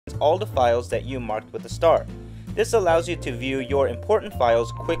all the files that you marked with a star. This allows you to view your important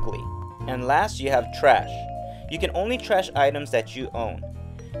files quickly. And last, you have trash. You can only trash items that you own.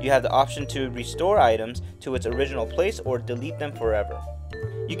 You have the option to restore items to its original place or delete them forever.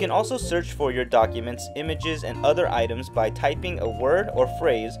 You can also search for your documents, images, and other items by typing a word or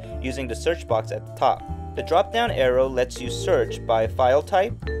phrase using the search box at the top. The drop-down arrow lets you search by file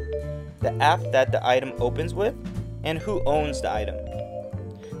type, the app that the item opens with, and who owns the item.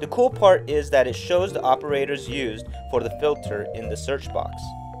 The cool part is that it shows the operators used for the filter in the search box.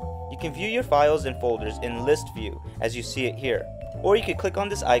 You can view your files and folders in list view as you see it here, or you can click on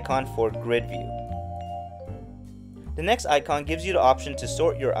this icon for grid view. The next icon gives you the option to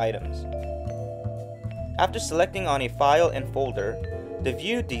sort your items. After selecting on a file and folder, the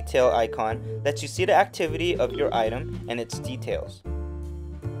view detail icon lets you see the activity of your item and its details.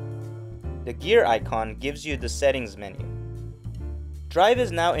 The gear icon gives you the settings menu. Drive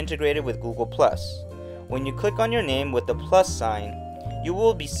is now integrated with Google+. When you click on your name with the plus sign, you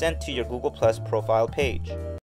will be sent to your Google+ profile page.